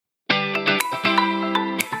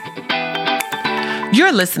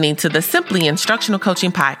You're listening to the Simply Instructional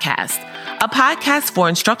Coaching Podcast, a podcast for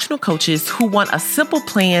instructional coaches who want a simple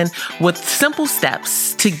plan with simple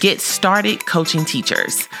steps to get started coaching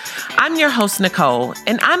teachers. I'm your host, Nicole,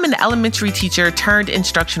 and I'm an elementary teacher turned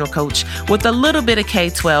instructional coach with a little bit of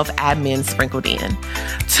K-12 admin sprinkled in.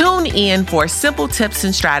 Tune in for simple tips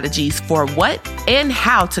and strategies for what and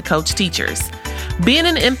how to coach teachers. Being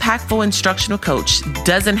an impactful instructional coach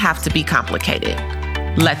doesn't have to be complicated.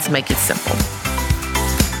 Let's make it simple.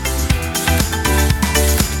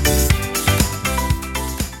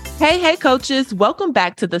 Hey, coaches. Welcome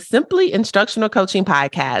back to the Simply Instructional Coaching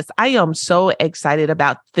Podcast. I am so excited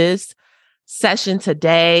about this session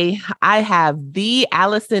today. I have the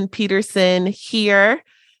Allison Peterson here.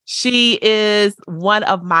 She is one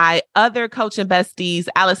of my other coaching besties.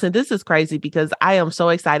 Allison, this is crazy because I am so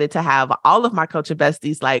excited to have all of my coaching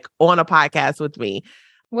besties on a podcast with me.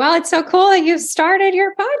 Well, it's so cool that you started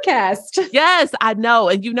your podcast. Yes, I know.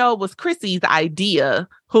 And it was Chrissy's idea,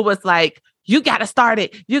 who was like, you got to start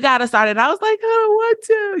it. You got to start it. I was like, I don't want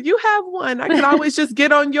to. You have one. I can always just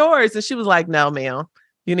get on yours. And she was like, no, ma'am,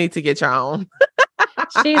 you need to get your own.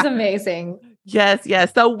 She's amazing. Yes.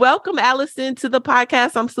 So welcome, Allison, to the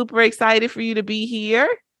podcast. I'm super excited for you to be here.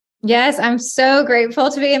 Yes, I'm so grateful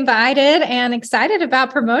to be invited and excited about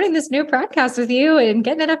promoting this new podcast with you and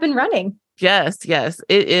getting it up and running. Yes.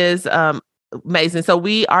 It is amazing. So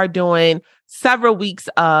we are doing several weeks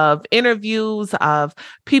of interviews of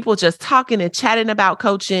people just talking and chatting about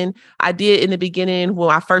coaching. I did in the beginning when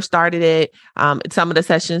I first started it, some of the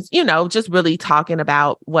sessions, just really talking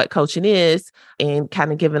about what coaching is and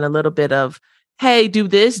kind of giving a little bit of, hey, do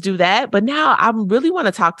this, do that. But now I really want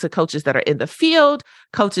to talk to coaches that are in the field,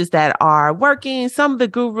 coaches that are working, some of the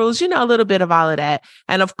gurus, a little bit of all of that.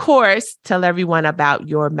 And of course, tell everyone about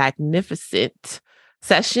your magnificent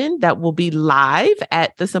session that will be live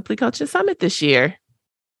at the Simply Coaching Summit this year.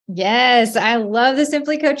 Yes, I love the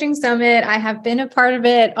Simply Coaching Summit. I have been a part of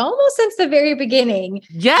it almost since the very beginning.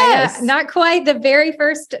 Yes. Not quite the very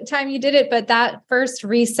first time you did it, but that first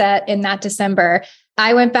reset in that December,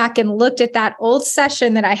 I went back and looked at that old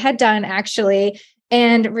session that I had done actually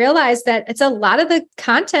and realized that it's a lot of the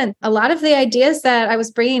content, a lot of the ideas that I was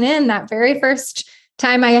bringing in that very first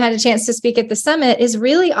time I had a chance to speak at the summit is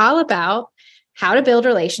really all about how to build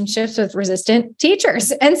relationships with resistant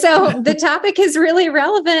teachers. And so the topic is really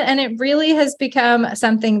relevant and it really has become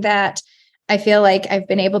something that I feel like I've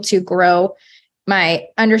been able to grow my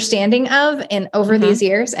understanding of and over these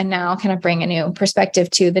years, and now kind of bring a new perspective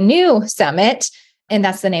to the new summit. And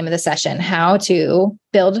that's the name of the session, how to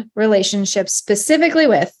build relationships specifically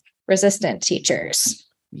with resistant teachers.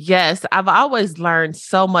 Yes, I've always learned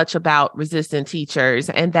so much about resistant teachers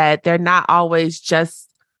and that they're not always just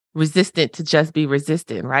resistant to just be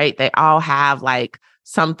resistant, right? They all have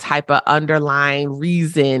some type of underlying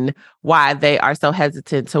reason why they are so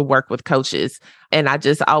hesitant to work with coaches. And I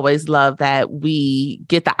just always love that we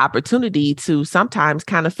get the opportunity to sometimes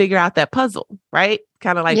kind of figure out that puzzle, right?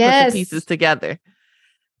 Kind of put the pieces together.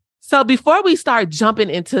 So before we start jumping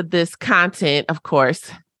into this content, of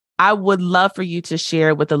course, I would love for you to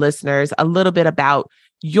share with the listeners a little bit about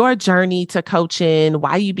your journey to coaching,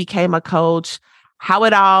 why you became a coach, how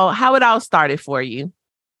it all started for you.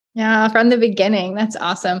 Yeah, from the beginning. That's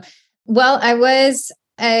awesome. Well, I was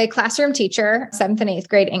a classroom teacher, 7th and 8th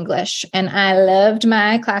grade English, and I loved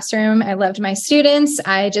my classroom. I loved my students.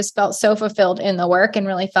 I just felt so fulfilled in the work and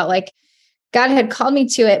really felt like God had called me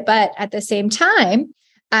to it. But at the same time,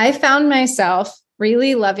 I found myself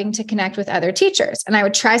really loving to connect with other teachers. And I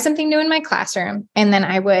would try something new in my classroom, and then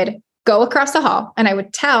I would go across the hall and I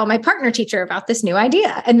would tell my partner teacher about this new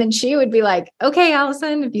idea. And then she would be like, okay,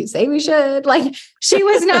 Allison, if you say we should, she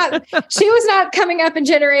was not coming up and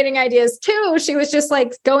generating ideas too. She was just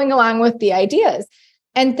going along with the ideas.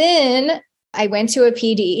 And then I went to a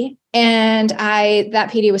PD and that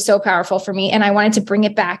PD was so powerful for me. And I wanted to bring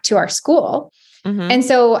it back to our school. And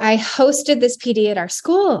so I hosted this PD at our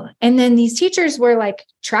school. And then these teachers were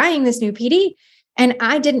trying this new PD. And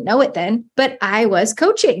I didn't know it then, but I was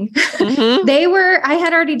coaching. I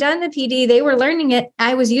had already done the PD. They were learning it.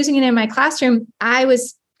 I was using it in my classroom. I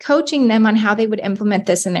was coaching them on how they would implement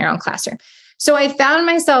this in their own classroom. So I found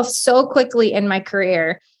myself so quickly in my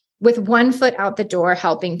career with one foot out the door,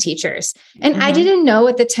 helping teachers. And I didn't know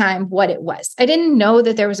at the time what it was. I didn't know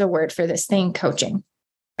that there was a word for this thing, coaching.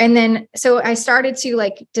 And then, so I started to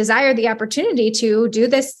desire the opportunity to do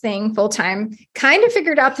this thing full time, kind of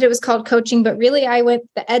figured out that it was called coaching, but really I went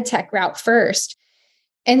the ed tech route first.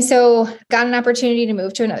 And so got an opportunity to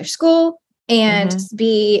move to another school and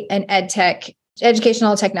be an ed tech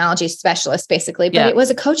educational technology specialist, basically, but it was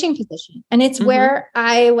a coaching position. And it's where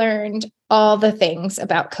I learned all the things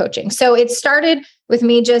about coaching. So it started with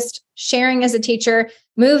me just sharing as a teacher,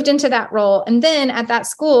 moved into that role. And then at that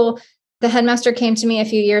school, the headmaster came to me a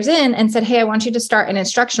few years in and said, hey, I want you to start an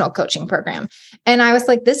instructional coaching program. And I was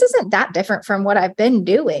like, this isn't that different from what I've been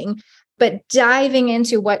doing. But diving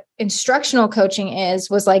into what instructional coaching is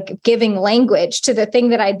was like giving language to the thing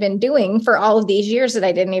that I'd been doing for all of these years that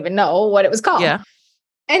I didn't even know what it was called. Yeah.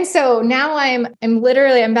 And so now I'm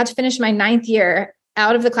about to finish my 9th year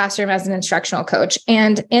out of the classroom as an instructional coach.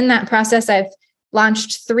 And in that process, I've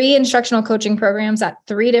launched 3 instructional coaching programs at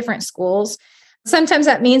 3 different schools. Sometimes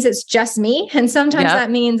that means it's just me. And sometimes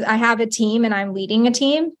that means I have a team and I'm leading a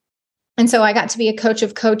team. And so I got to be a coach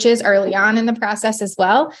of coaches early on in the process as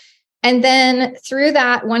well. And then through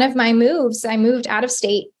that, one of my moves, I moved out of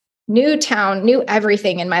state, new town, new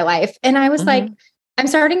everything in my life. And I was like, I'm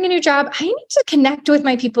starting a new job. I need to connect with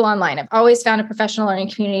my people online. I've always found a professional learning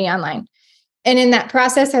community online. And in that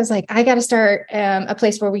process, I was like, I got to start a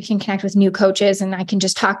place where we can connect with new coaches and I can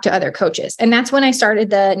just talk to other coaches. And that's when I started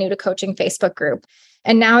the New to Coaching Facebook group.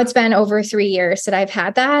 And now it's been over 3 years that I've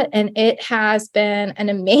had that. And it has been an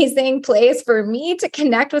amazing place for me to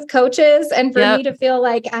connect with coaches and for me to feel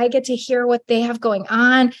like I get to hear what they have going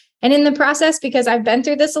on. And in the process, because I've been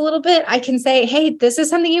through this a little bit, I can say, hey, this is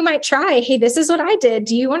something you might try. Hey, this is what I did.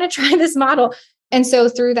 Do you want to try this model? And so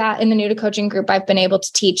through that, in the New to Coaching group, I've been able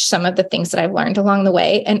to teach some of the things that I've learned along the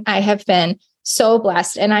way. And I have been so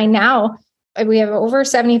blessed. And we have over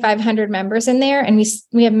 7,500 members in there. And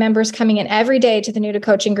we have members coming in every day to the New to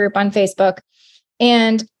Coaching group on Facebook.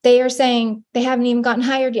 And they are saying they haven't even gotten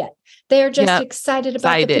hired yet. They are just excited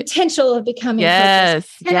about the potential of becoming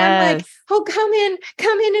coaches. And I'm like, oh, come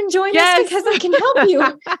in and join us because I can help you.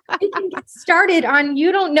 You can get started on,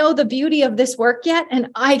 you don't know the beauty of this work yet. And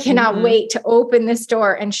I cannot wait to open this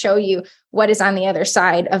door and show you what is on the other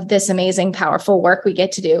side of this amazing, powerful work we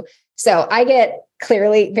get to do. So I get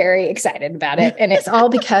clearly very excited about it. And it's all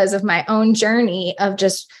because of my own journey of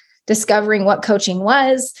just discovering what coaching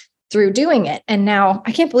was through doing it. And now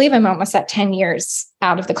I can't believe I'm almost at 10 years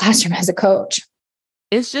out of the classroom as a coach.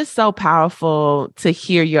 It's just so powerful to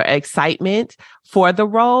hear your excitement for the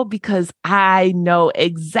role because I know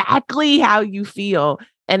exactly how you feel.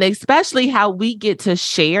 And especially how we get to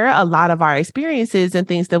share a lot of our experiences and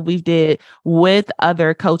things that we've did with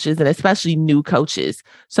other coaches and especially new coaches.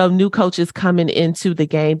 So new coaches coming into the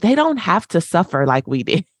game, they don't have to suffer like we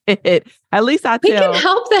did. At least we can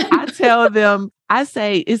help them. I tell them, I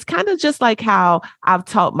say, it's kind of just like how I've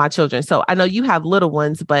taught my children. So I know you have little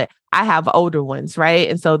ones, but I have older ones, right?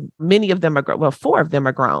 And so many of them are, 4 of them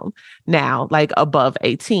are grown now, like above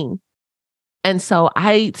 18. And so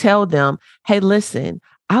I tell them, hey, listen,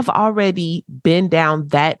 I've already been down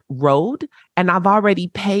that road and I've already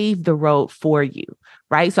paved the road for you,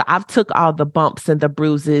 right? So I've took all the bumps and the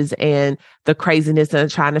bruises and the craziness and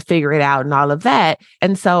trying to figure it out and all of that.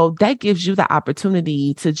 And so that gives you the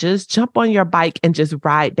opportunity to just jump on your bike and just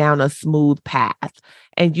ride down a smooth path.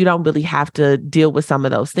 And you don't really have to deal with some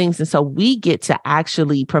of those things. And so we get to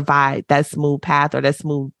actually provide that smooth path or that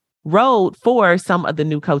smooth road for some of the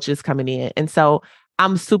new coaches coming in. And so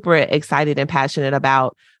I'm super excited and passionate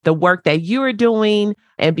about the work that you are doing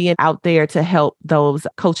and being out there to help those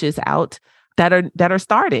coaches out that are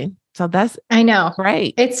starting. So I know.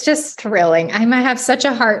 Great. It's just thrilling. I might have such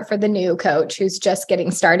a heart for the new coach who's just getting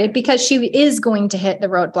started because she is going to hit the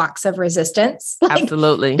roadblocks of resistance.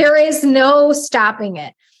 Absolutely. There is no stopping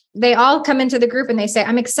it. They all come into the group and they say,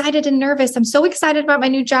 I'm excited and nervous. I'm so excited about my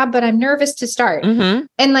new job, but I'm nervous to start. And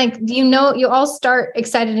you all start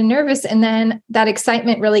excited and nervous. And then that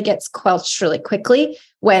excitement really gets quelched really quickly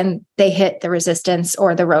when they hit the resistance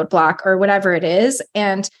or the roadblock or whatever it is.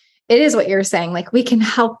 And it is what you're saying. Like we can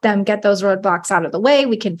help them get those roadblocks out of the way.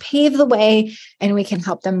 We can pave the way and we can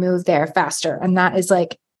help them move there faster. And that is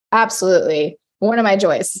like absolutely one of my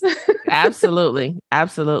joys. Absolutely.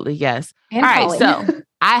 Absolutely. Yes. And all right. So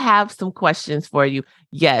I have some questions for you.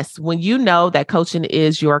 Yes. When you know that coaching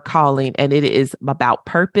is your calling and it is about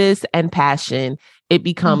purpose and passion, it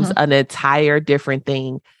becomes an entire different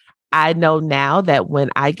thing. I know now that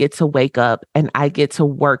when I get to wake up and I get to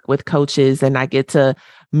work with coaches and I get to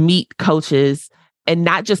meet coaches and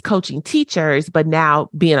not just coaching teachers, but now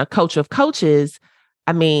being a coach of coaches,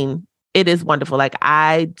 I mean, it is wonderful. Like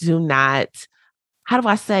I do not, how do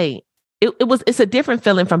I say, it's a different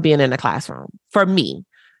feeling from being in a classroom for me.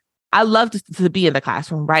 I love to be in the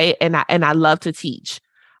classroom, right? And I love to teach.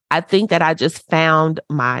 I think that I just found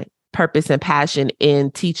my purpose and passion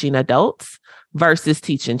in teaching adults versus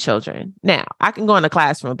teaching children. Now, I can go in the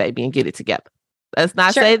classroom, baby, and get it together. Let's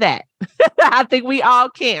not say that. I think we all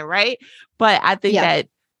can, right? But I think that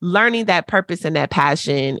learning that purpose and that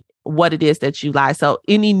passion, what it is that you like. So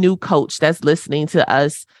any new coach that's listening to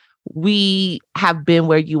us, we have been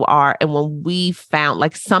where you are. And when we found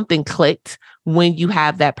like something clicked when you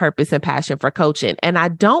have that purpose and passion for coaching. And I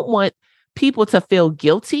don't want people to feel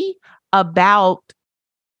guilty about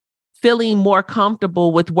feeling more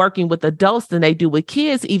comfortable with working with adults than they do with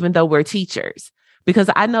kids, even though we're teachers.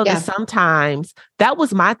 Because I know that sometimes that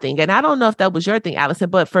was my thing. And I don't know if that was your thing,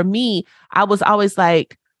 Allison, but for me, I was always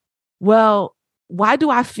like, well, why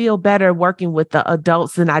do I feel better working with the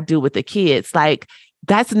adults than I do with the kids? Like,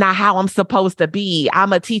 that's not how I'm supposed to be.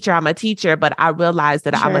 I'm a teacher, but I realized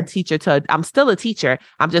that I'm still a teacher.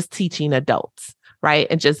 I'm just teaching adults, right?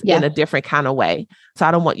 And just in a different kind of way. So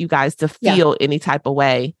I don't want you guys to feel any type of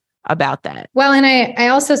way about that. Well, and I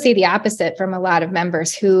also see the opposite from a lot of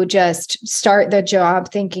members who just start the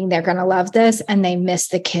job thinking they're going to love this and they miss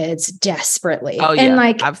the kids desperately. Oh, yeah. And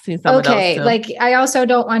like, I've seen some of those too. Like, I also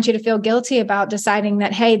don't want you to feel guilty about deciding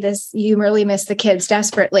that, hey, you really miss the kids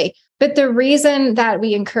desperately. But the reason that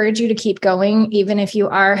we encourage you to keep going, even if you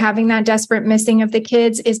are having that desperate missing of the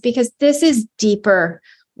kids, is because this is deeper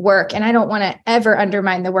work. And I don't want to ever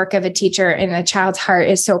undermine the work of a teacher, and a child's heart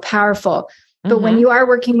is so powerful. But when you are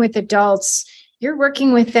working with adults, you're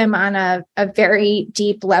working with them on a very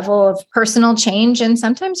deep level of personal change. And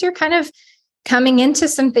sometimes you're kind of coming into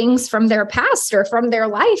some things from their past or from their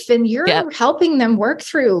life, and you're helping them work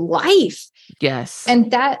through life. Yes.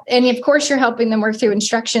 And of course you're helping them work through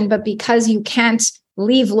instruction, but because you can't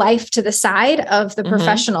leave life to the side of the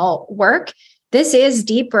professional work, this is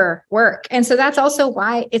deeper work. And so that's also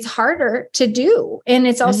why it's harder to do. And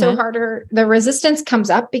it's also harder. The resistance comes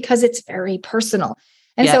up because it's very personal.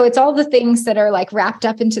 And so it's all the things that are like wrapped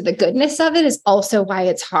up into the goodness of it is also why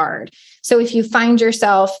it's hard. So if you find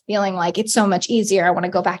yourself feeling like it's so much easier, I want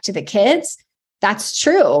to go back to the kids, that's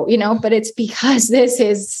true, but it's because this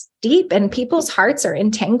is deep and people's hearts are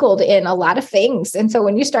entangled in a lot of things. And so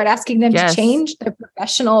when you start asking them to change the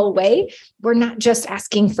professional way, we're not just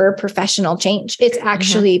asking for professional change. It's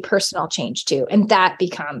actually personal change too. And that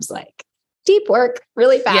becomes like deep work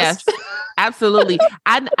really fast. Yes, absolutely.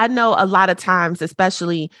 I know a lot of times,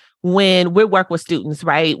 especially when we work with students,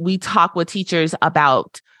 right? We talk with teachers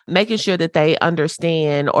about making sure that they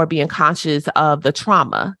understand or being conscious of the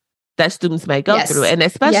trauma that students may go through. And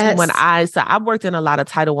especially when I've worked in a lot of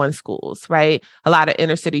Title I schools, right? A lot of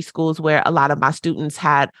inner city schools where a lot of my students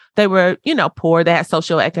they were, poor. They had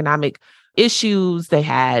socioeconomic issues. They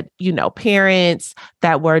had, parents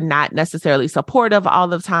that were not necessarily supportive all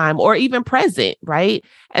the time or even present, right?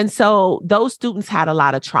 And so those students had a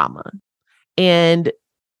lot of trauma. And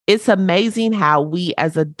it's amazing how we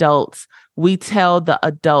as adults, we tell the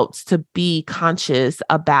adults to be conscious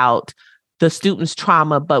about the student's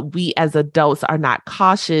trauma, but we as adults are not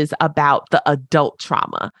cautious about the adult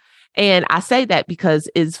trauma. And I say that because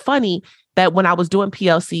it's funny that when I was doing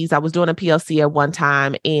PLCs, I was doing a PLC at one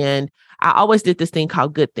time, and I always did this thing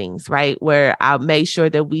called Good Things, right? Where I made sure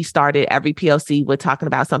that we started every PLC with talking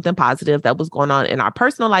about something positive that was going on in our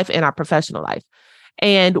personal life and our professional life.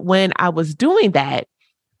 And when I was doing that,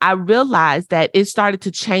 I realized that it started to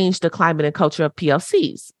change the climate and culture of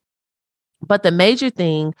PLCs. But the major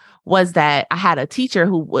thing was that I had a teacher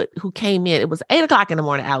who came in. It was 8:00 in the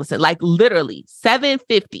morning, Allison, like literally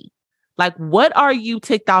 7:50. Like, what are you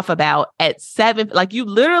ticked off about at 7? Like, you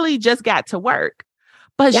literally just got to work.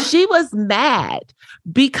 But she was mad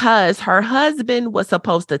because her husband was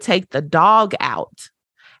supposed to take the dog out,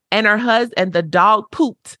 and the dog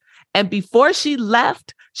pooped. And before she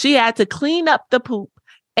left, she had to clean up the poop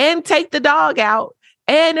and take the dog out.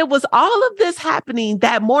 And it was all of this happening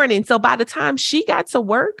that morning. So by the time she got to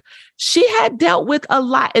work, she had dealt with a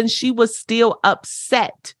lot, and she was still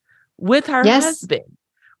upset with her husband.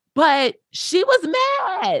 But she was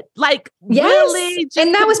mad, like really.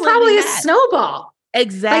 And that was probably a snowball.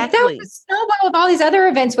 Exactly. Like that was a snowball of all these other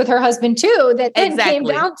events with her husband too, that then came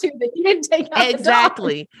down to that he didn't take out the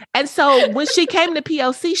dog. And so when she came to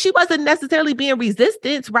PLC, she wasn't necessarily being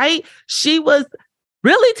resistant, right? She was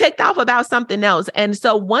really ticked off about something else. And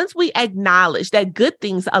so once we acknowledged that Good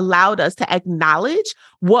Things allowed us to acknowledge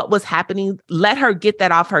what was happening, let her get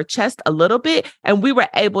that off her chest a little bit, and we were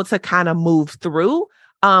able to kind of move through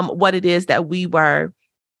what it is that we were,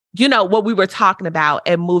 what we were talking about,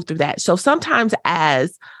 and move through that. So sometimes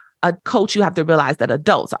as a coach, you have to realize that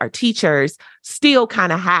adults, our teachers, still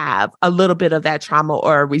kind of have a little bit of that trauma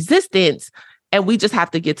or resistance, and we just have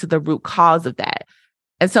to get to the root cause of that.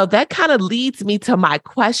 And so that kind of leads me to my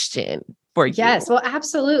question for you. Yes, well,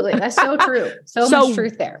 absolutely. That's so true. So much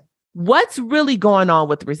truth there. What's really going on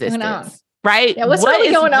with resistance? right? Yeah, what's What really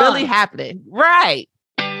is going really on? happening? Right.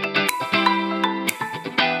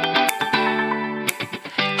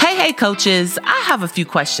 Hey, coaches, I have a few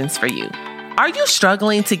questions for you. Are you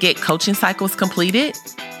struggling to get coaching cycles completed?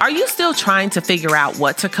 Are you still trying to figure out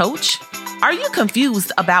what to coach? Are you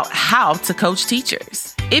confused about how to coach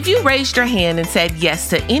teachers? If you raised your hand and said yes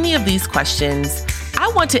to any of these questions,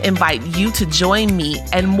 I want to invite you to join me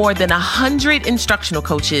and more than 100 instructional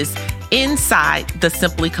coaches inside the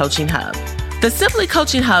Simply Coaching Hub. The Simply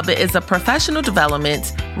Coaching Hub is a professional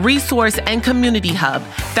development, resource, and community hub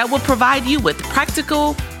that will provide you with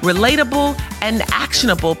practical, relatable, and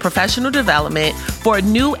actionable professional development for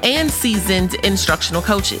new and seasoned instructional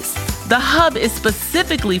coaches. The hub is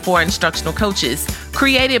specifically for instructional coaches,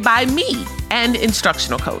 created by me, an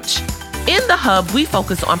instructional coach. In the hub, we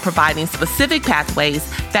focus on providing specific pathways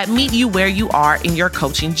that meet you where you are in your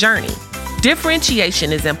coaching journey.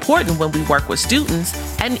 Differentiation is important when we work with students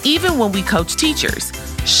and even when we coach teachers.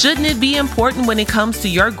 Shouldn't it be important when it comes to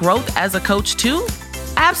your growth as a coach too?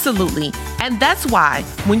 Absolutely. And that's why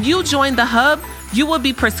when you join the hub, you will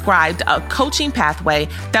be prescribed a coaching pathway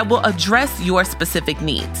that will address your specific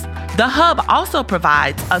needs. The hub also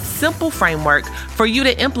provides a simple framework for you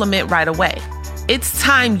to implement right away. It's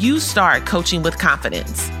time you start coaching with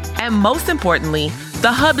confidence. And most importantly,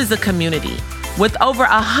 the hub is a community. With over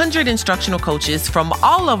 100 instructional coaches from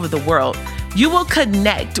all over the world, you will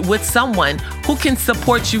connect with someone who can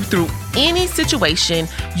support you through any situation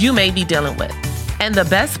you may be dealing with. And the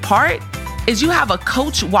best part is you have a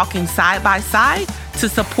coach walking side by side to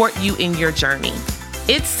support you in your journey.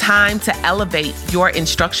 It's time to elevate your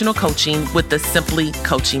instructional coaching with the Simply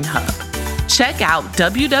Coaching Hub. Check out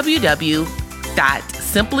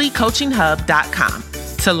www.simplycoachinghub.com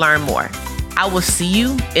to learn more. I will see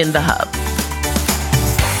you in the hub.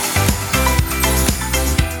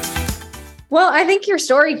 Well, I think your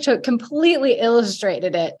story completely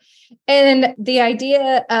illustrated it. And the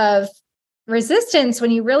idea of resistance,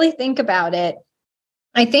 when you really think about it,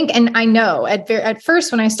 I think, and I know at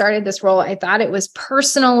first when I started this role, I thought it was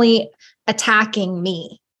personally attacking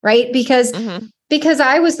me, right? Because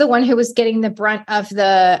I was the one who was getting the brunt of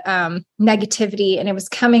the negativity and it was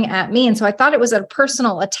coming at me. And so I thought it was a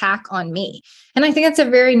personal attack on me. And I think that's a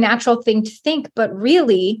very natural thing to think, but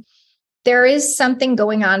really, there is something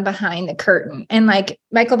going on behind the curtain. And like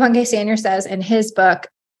Michael Punke-Sanyers says in his book,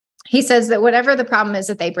 he says that whatever the problem is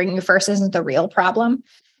that they bring you first isn't the real problem.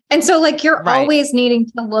 And so like you're always needing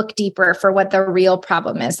to look deeper for what the real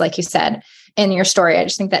problem is, like you said in your story. I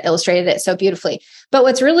just think that illustrated it so beautifully. But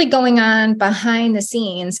what's really going on behind the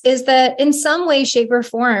scenes is that in some way, shape, or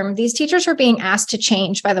form, these teachers are being asked to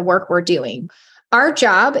change by the work we're doing. Our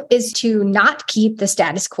job is to not keep the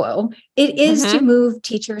status quo. It is to move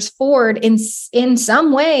teachers forward in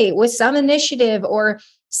some way with some initiative or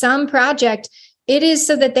some project. It is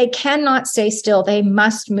so that they cannot stay still. They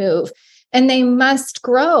must move and they must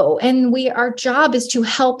grow. And our job is to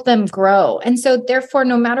help them grow. And so therefore,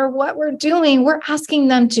 no matter what we're doing, we're asking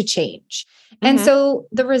them to change. And so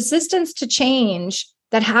the resistance to change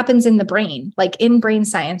that happens in the brain, like in brain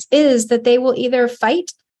science, is that they will either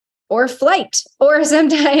fight or flight, or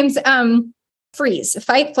sometimes freeze.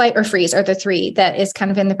 Fight, flight, or freeze are the three that is kind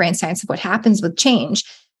of in the brain science of what happens with change.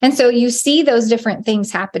 And so you see those different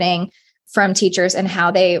things happening from teachers, and how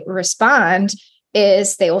they respond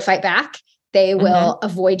is they will fight back. They will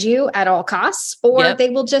avoid you at all costs, or they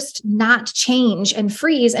will just not change and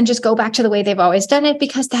freeze and just go back to the way they've always done it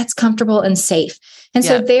because that's comfortable and safe. And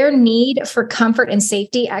so their need for comfort and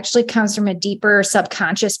safety actually comes from a deeper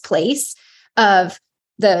subconscious place of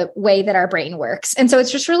the way that our brain works. And so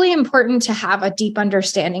it's just really important to have a deep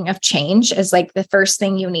understanding of change as like the first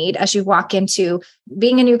thing you need as you walk into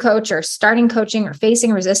being a new coach or starting coaching or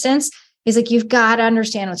facing resistance, is like, you've got to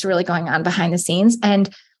understand what's really going on behind the scenes.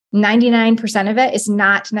 And 99% of it is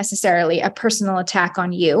not necessarily a personal attack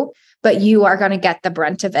on you, but you are going to get the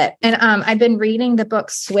brunt of it. And I've been reading the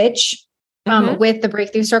book Switch with the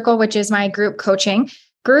Breakthrough Circle, which is my group coaching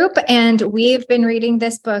group. And we've been reading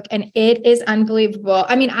this book and it is unbelievable.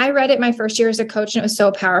 I mean, I read it my first year as a coach and it was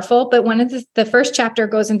so powerful, but one of the first chapter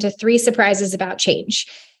goes into 3 surprises about change.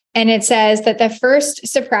 And it says that the first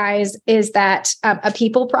surprise is that a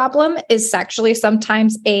people problem is actually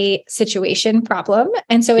sometimes a situation problem.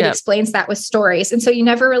 And so it explains that with stories. And so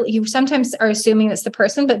you sometimes are assuming it's the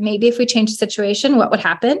person, but maybe if we change the situation, what would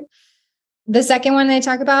happen? The second one they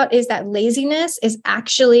talk about is that laziness is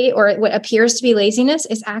actually, or what appears to be laziness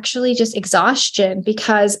is actually just exhaustion,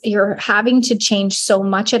 because you're having to change so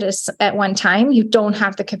much at one time. You don't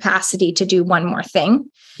have the capacity to do one more thing.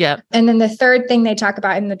 Yeah. And then the third thing they talk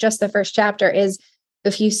about in just the first chapter is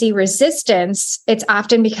If you see resistance, it's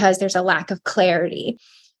often because there's a lack of clarity.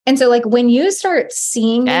 And so like when you start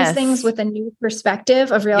seeing these things with a new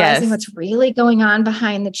perspective of realizing what's really going on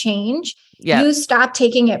behind the change, you stop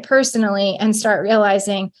taking it personally and start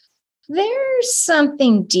realizing there's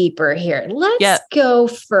something deeper here. Let's go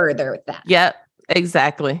further with that. Yep,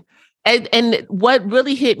 exactly. And what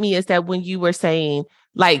really hit me is that when you were saying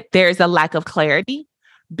like there's a lack of clarity,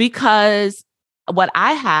 because what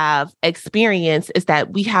I have experienced is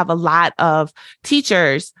that we have a lot of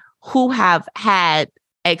teachers who have had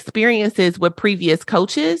experiences with previous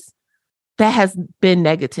coaches that has been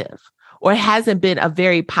negative or hasn't been a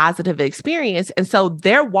very positive experience. And so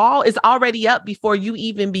their wall is already up before you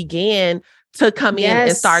even began to come in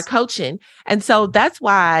and start coaching. And so that's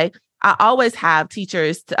why I always have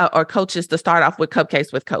teachers or coaches to start off with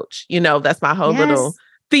cupcakes with coach. You know, that's my whole little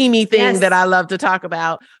themey thing that I love to talk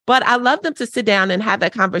about. But I love them to sit down and have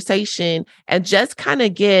that conversation and just kind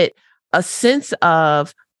of get a sense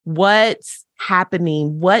of what's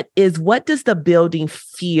happening. What does the building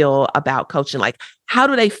feel about coaching? Like, how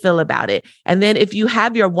do they feel about it? And then if you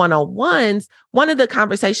have your one-on-ones, one of the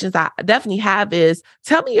conversations I definitely have is,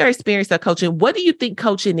 tell me your experience of coaching. What do you think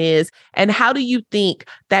coaching is? And how do you think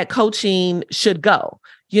that coaching should go?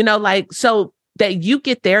 You know, like, so that you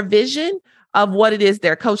get their vision of what it is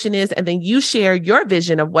their coaching is, and then you share your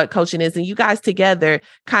vision of what coaching is, and you guys together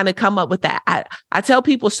kind of come up with that. I tell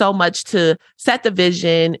people so much to set the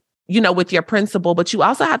vision, you know, with your principal, but you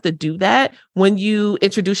also have to do that when you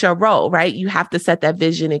introduce your role, right? You have to set that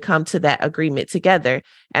vision and come to that agreement together.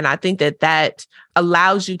 And I think that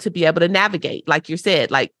allows you to be able to navigate, like you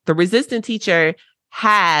said, like the resistant teacher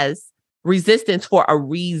has resistance for a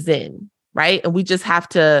reason, right? And we just have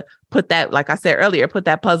to put that, like I said earlier, put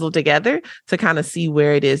that puzzle together to kind of see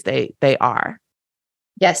where it is they are.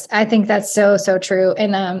 Yes, I think that's so true.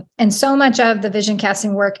 And so much of the vision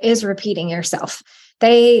casting work is repeating yourself.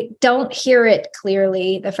 They don't hear it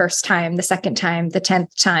clearly the first time, the second time, the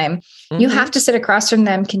 10th time. Mm-hmm. You have to sit across from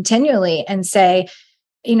them continually and say,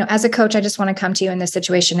 you know, as a coach, I just want to come to you in this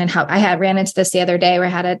situation. And how I ran into this the other day where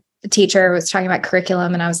I had a teacher was talking about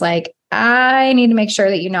curriculum. And I was like, I need to make sure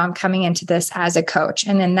that, you know, I'm coming into this as a coach.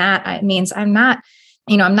 And then that means I'm not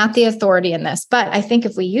the authority in this, but I think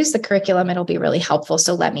if we use the curriculum, it'll be really helpful.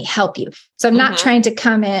 So let me help you. So I'm not trying to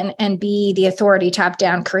come in and be the authority top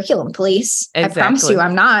down curriculum police. Exactly. I promise you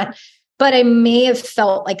I'm not, but I may have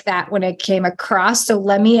felt like that when it came across. So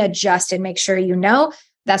let me adjust and make sure, you know,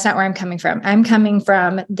 that's not where I'm coming from. I'm coming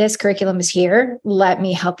from this curriculum is here. Let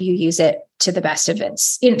me help you use it to the best of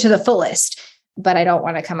its, you know, to the fullest, but I don't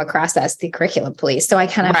want to come across as the curriculum police. So I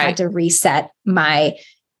kind of had to reset my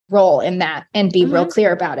role in that and be real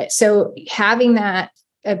clear about it. So having that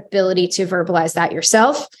ability to verbalize that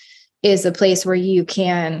yourself is a place where you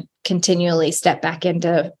can continually step back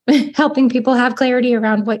into helping people have clarity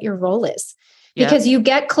around what your role is. Because you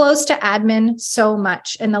get close to admin so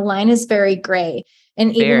much and the line is very gray.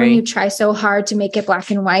 And even when you try so hard to make it black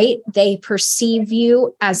and white, they perceive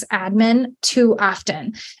you as admin too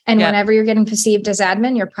often. And whenever you're getting perceived as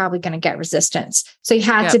admin, you're probably going to get resistance. So you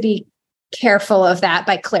have to be careful of that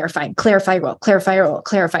by clarify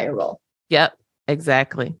your role. Yep,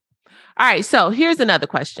 exactly. All right. So here's another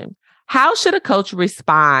question. How should a coach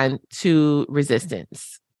respond to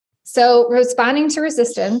resistance? So responding to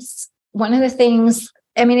resistance, one of the things,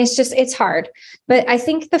 I mean, it's hard, but I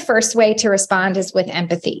think the first way to respond is with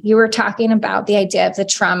empathy. You were talking about the idea of the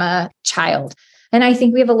trauma child. And I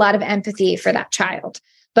think we have a lot of empathy for that child,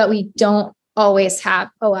 but we don't always have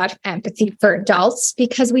a lot of empathy for adults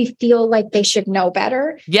because we feel like they should know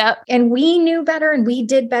better. Yep. And we knew better and we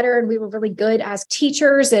did better and we were really good as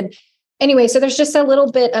teachers. And anyway, so there's just a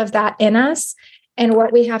little bit of that in us. And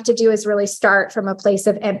what we have to do is really start from a place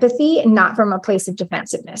of empathy and not from a place of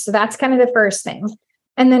defensiveness. So that's kind of the first thing.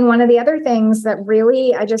 And then one of the other things that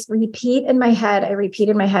really I just repeat in my head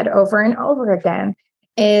over and over again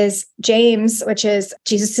is James, which is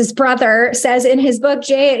Jesus's brother, says in his book,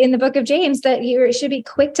 in the book of James, that you should be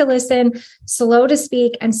quick to listen, slow to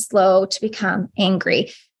speak, and slow to become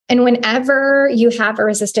angry. And whenever you have a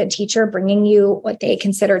resistant teacher bringing you what they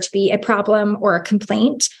consider to be a problem or a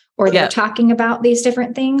complaint, or they're talking about these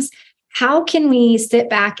different things, how can we sit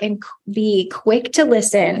back and be quick to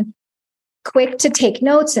listen, quick to take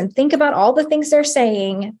notes and think about all the things they're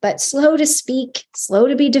saying, but slow to speak, slow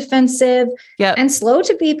to be defensive, and slow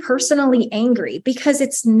to be personally angry, because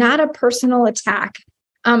it's not a personal attack.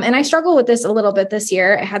 And I struggle with this a little bit this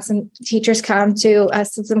year. I had some teachers come to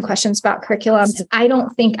us with some questions about curriculum. I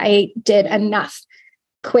don't think I did enough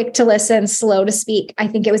quick to listen, slow to speak. I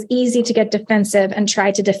think it was easy to get defensive and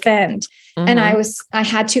try to defend. And I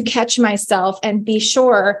had to catch myself and be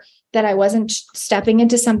sure that I wasn't stepping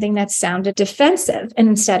into something that sounded defensive. And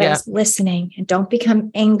instead I was listening, and don't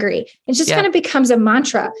become angry. It just kind of becomes a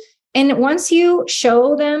mantra. And once you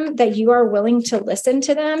show them that you are willing to listen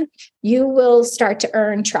to them, you will start to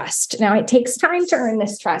earn trust. Now, it takes time to earn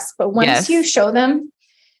this trust, but once you show them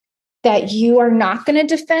that you are not going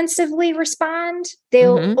to defensively respond,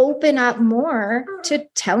 they'll open up more to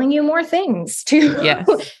telling you more things,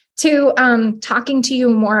 to talking to you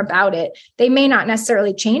more about it. They may not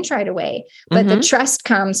necessarily change right away, but the trust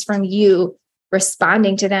comes from you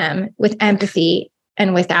responding to them with empathy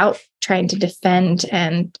and without trying to defend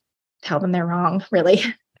and tell them they're wrong, really.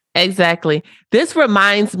 Exactly. This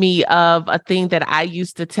reminds me of a thing that I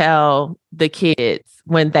used to tell the kids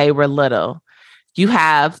when they were little. You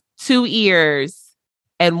have 2 ears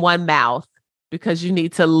and 1 mouth because you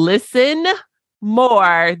need to listen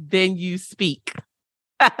more than you speak.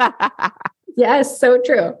 Yes, so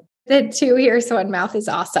true. The 2 ears, 1 mouth is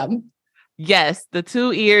awesome. Yes, the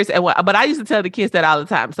 2 ears and 1. But I used to tell the kids that all the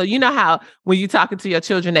time. So you know how when you're talking to your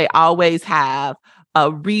children, they always have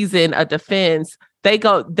a reason, a defense.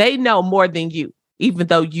 They know more than you, even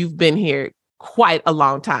though you've been here quite a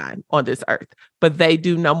long time on this earth, but they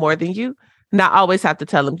do know more than you. And I always have to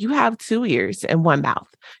tell them, you have 2 ears and 1 mouth.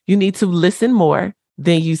 You need to listen more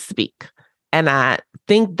than you speak. And I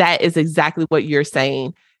think that is exactly what you're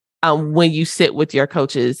saying when you sit with your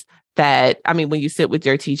coaches, when you sit with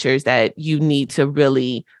your teachers, that you need to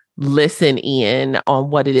really listen in on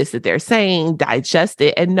what it is that they're saying, digest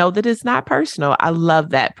it, and know that it's not personal. I love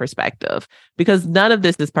that perspective because none of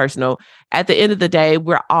this is personal. At the end of the day,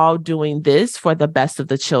 we're all doing this for the best of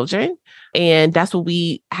the children. And that's what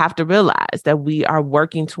we have to realize, that we are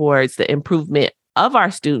working towards the improvement of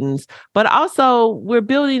our students, but also we're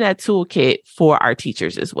building that toolkit for our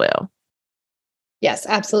teachers as well. Yes,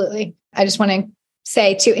 absolutely. I just want to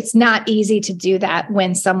say too, it's not easy to do that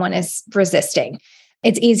when someone is resisting.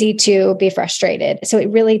 It's easy to be frustrated. So it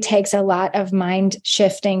really takes a lot of mind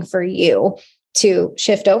shifting for you to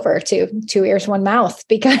shift over to 2 ears, 1 mouth,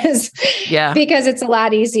 because it's a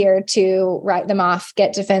lot easier to write them off,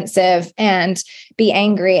 get defensive, and be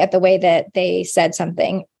angry at the way that they said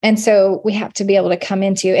something. And so we have to be able to come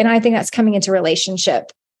into, and I think that's coming into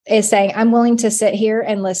relationship, is saying, I'm willing to sit here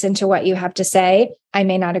and listen to what you have to say. I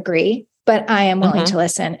may not agree, but I am willing to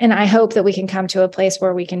listen. And I hope that we can come to a place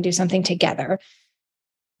where we can do something together.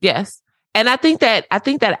 Yes. And I think that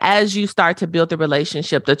as you start to build the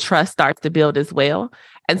relationship, the trust starts to build as well.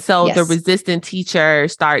 And so the resistant teacher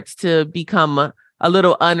starts to become a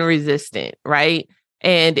little unresistant, right?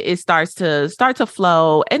 And it starts to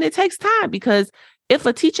flow. And it takes time, because if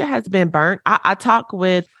a teacher has been burnt, I talk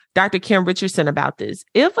with Dr. Kim Richardson about this.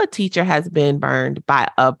 If a teacher has been burned by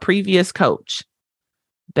a previous coach,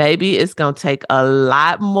 baby, it's going to take a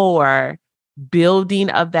lot more building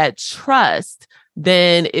of that trust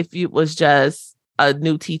than if it was just a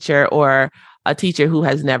new teacher or a teacher who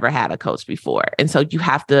has never had a coach before. And so you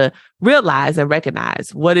have to realize and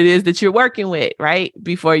recognize what it is that you're working with, right?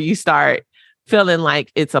 Before you start feeling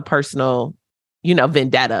like it's a personal,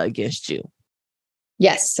 vendetta against you.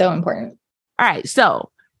 Yes, so important. All right.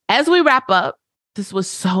 So as we wrap up, this was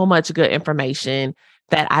so much good information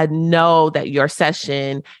that I know that your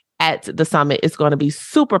session at the summit is going to be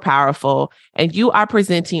super powerful. And you are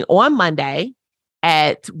presenting on Monday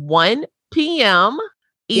at 1 p.m.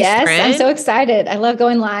 Eastern. Yes, I'm so excited. I love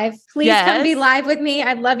going live. Please come be live with me.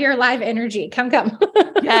 I love your live energy. Come.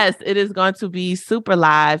 Yes, it is going to be super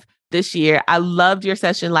live this year. I loved your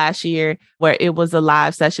session last year where it was a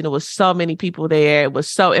live session. It was so many people there. It was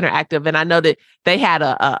so interactive. And I know that they had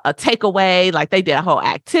a takeaway, like they did a whole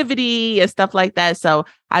activity and stuff like that. So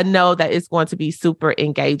I know that it's going to be super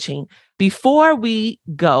engaging. Before we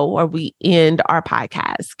go or we end our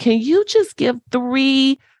podcast, can you just give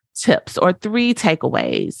 3 tips or 3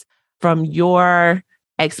 takeaways from your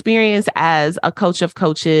experience as a coach of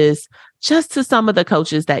coaches, just to some of the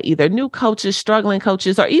coaches that either new coaches, struggling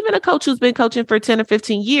coaches, or even a coach who's been coaching for 10 or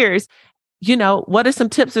 15 years? What are some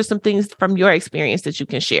tips or some things from your experience that you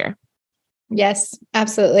can share? Yes,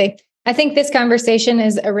 absolutely. I think this conversation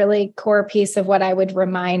is a really core piece of what I would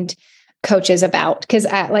remind coaches about, because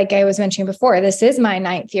like I was mentioning before, this is my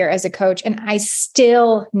 9th year as a coach, and I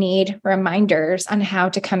still need reminders on how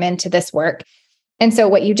to come into this work. And so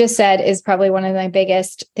what you just said is probably one of my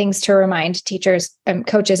biggest things to remind teachers and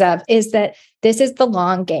coaches of, is that this is the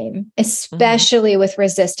long game, especially with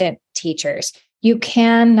resistant teachers. You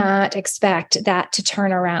cannot expect that to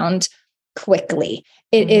turn around quickly.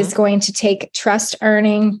 It is going to take trust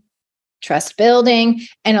earning. trust building,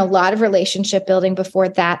 and a lot of relationship building before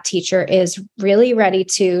that teacher is really ready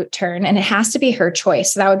to turn. And it has to be her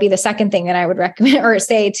choice. So that would be the second thing that I would recommend or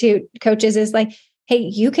say to coaches is like, hey,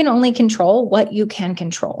 you can only control what you can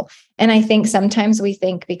control. And I think sometimes we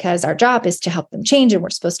think because our job is to help them change and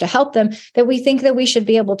we're supposed to help them, that we think that we should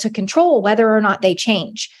be able to control whether or not they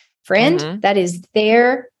change. Friend, that is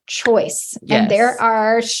their choice. Yes. And there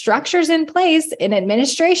are structures in place in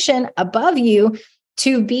administration above you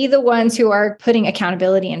to be the ones who are putting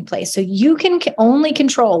accountability in place. So you can only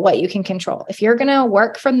control what you can control. If you're going to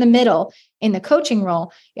work from the middle in the coaching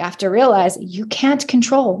role, you have to realize you can't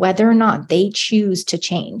control whether or not they choose to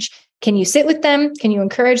change. Can you sit with them? Can you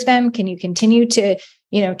encourage them? Can you continue to,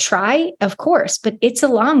 try? Of course, but it's a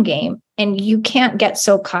long game and you can't get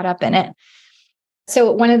so caught up in it.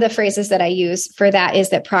 So one of the phrases that I use for that is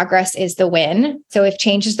that progress is the win. So if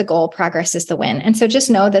change is the goal, progress is the win. And so just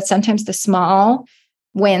know that sometimes the small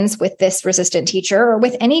wins with this resistant teacher or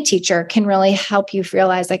with any teacher can really help you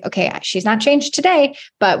realize like, okay, she's not changed today,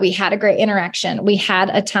 but we had a great interaction. We had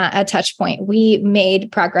a touch point. We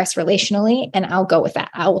made progress relationally, and I'll go with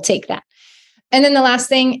that. I will take that. And then the last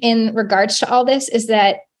thing in regards to all this is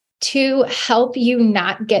that to help you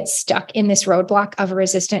not get stuck in this roadblock of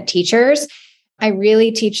resistant teachers, I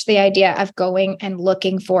really teach the idea of going and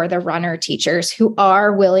looking for the runner teachers who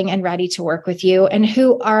are willing and ready to work with you and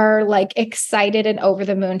who are like excited and over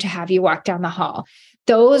the moon to have you walk down the hall.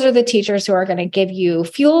 Those are the teachers who are going to give you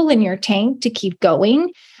fuel in your tank to keep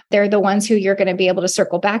going. They're the ones who you're going to be able to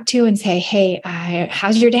circle back to and say, hey,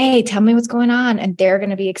 how's your day? Tell me what's going on. And they're going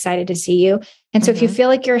to be excited to see you. And so if you feel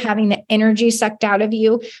like you're having the energy sucked out of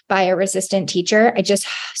you by a resistant teacher, I just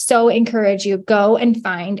so encourage you, go and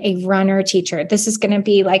find a runner teacher. This is going to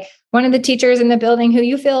be like one of the teachers in the building who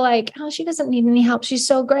you feel like, oh, she doesn't need any help. She's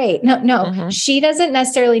so great. No, she doesn't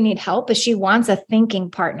necessarily need help, but she wants a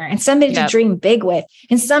thinking partner and somebody to dream big with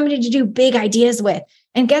and somebody to do big ideas with.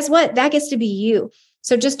 And guess what? That gets to be you.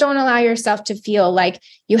 So just don't allow yourself to feel like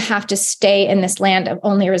you have to stay in this land of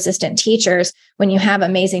only resistant teachers when you have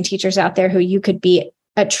amazing teachers out there who you could be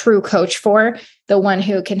a true coach for, the one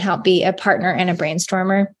who can help be a partner and a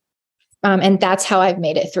brainstormer. And that's how I've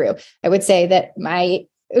made it through. I would say that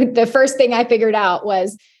the first thing I figured out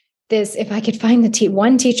was this: if I could find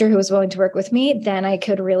one teacher who was willing to work with me, then I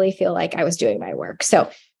could really feel like I was doing my work. So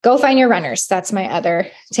go find your runners. That's my other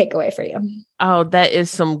takeaway for you. Oh, that is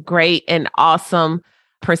some great and awesome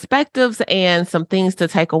perspectives and some things to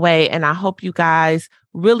take away. And I hope you guys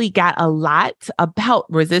really got a lot about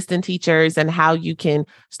resistant teachers and how you can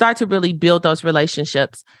start to really build those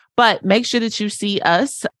relationships. But make sure that you see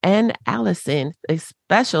us and Allison,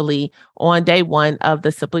 especially on day one of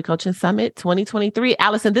the Simply Coaching Summit 2023.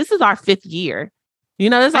 Allison, this is our 5th year.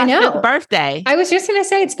 This is our 5th birthday. I was just going to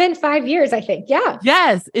say it's been 5 years, I think. Yeah.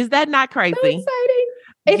 Yes. Is that not crazy? So exciting.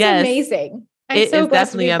 It's amazing. It is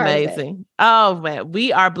definitely amazing. Oh, man.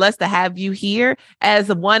 We are blessed to have you here as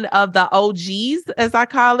one of the OGs, as I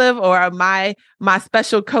call them, or my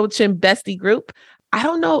special coaching bestie group. I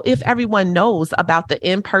don't know if everyone knows about the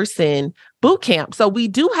in-person boot camp. So we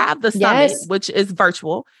do have the summit, which is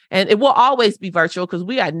virtual, and it will always be virtual because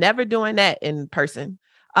we are never doing that in person.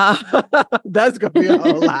 That's going to be a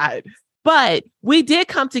whole lot. But we did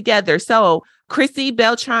come together. So Chrissy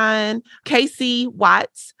Beltran, Casey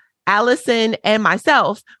Watts, Allison, and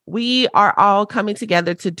myself, we are all coming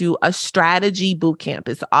together to do a strategy boot camp.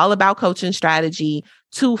 It's all about coaching strategy,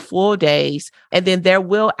 2 full days. And then there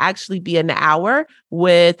will actually be an hour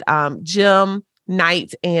with Jim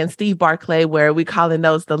Knight and Steve Barclay, where we calling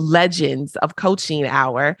those the Legends of Coaching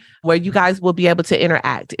Hour, where you guys will be able to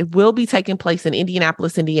interact. It will be taking place in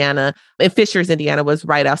Indianapolis, Indiana. And Fishers, Indiana was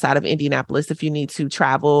right outside of Indianapolis. If you need to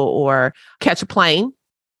travel or catch a plane,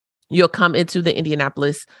 you'll come into the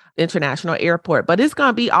Indianapolis International Airport. But it's going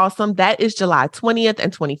to be awesome. That is July 20th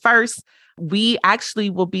and 21st. We actually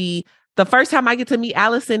will be the first time I get to meet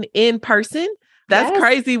Allison in person. That's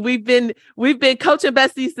crazy. We've been coaching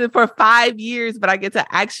besties for 5 years, but I get to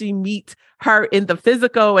actually meet her in the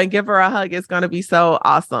physical and give her a hug. It's going to be so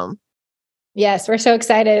awesome. Yes, we're so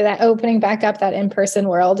excited that opening back up that in-person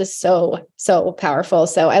world is so, so powerful.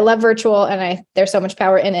 So I love virtual and there's so much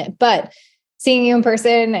power in it, but seeing you in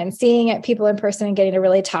person and seeing people in person and getting to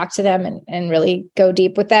really talk to them and really go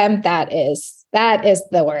deep with them, that is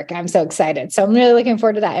the work. I'm so excited. So I'm really looking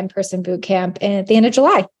forward to that in-person boot camp at the end of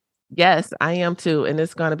July. Yes, I am too. And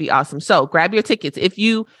it's going to be awesome. So grab your tickets. If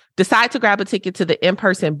you decide to grab a ticket to the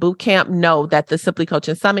in-person boot camp, know that the Simply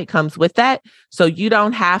Coaching Summit comes with that. So you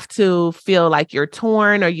don't have to feel like you're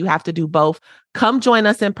torn or you have to do both. Come join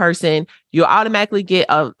us in person. You'll automatically get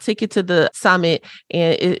a ticket to the summit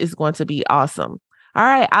and it is going to be awesome. All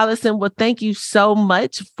right, Allison. Well, thank you so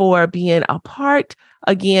much for being a part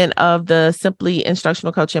again of the Simply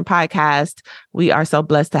Instructional Coaching podcast. We are so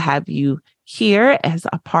blessed to have you here as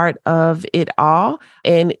a part of it all.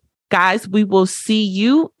 And guys, we will see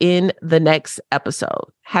you in the next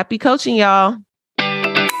episode. Happy coaching, y'all.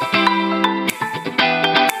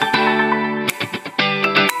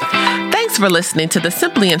 Thanks for listening to the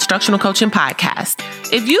Simply Instructional Coaching podcast.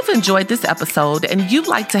 If you've enjoyed this episode and you'd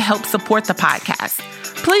like to help support the podcast,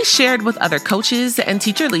 please share it with other coaches and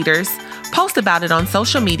teacher leaders, post about it on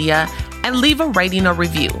social media, and leave a rating or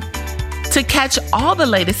review. To catch all the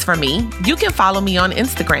latest from me, you can follow me on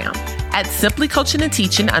Instagram at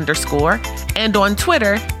simplycoachingandteaching_ and on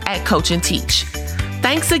Twitter at Coach and Teach.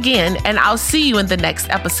 Thanks again, and I'll see you in the next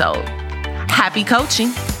episode. Happy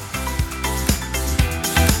coaching.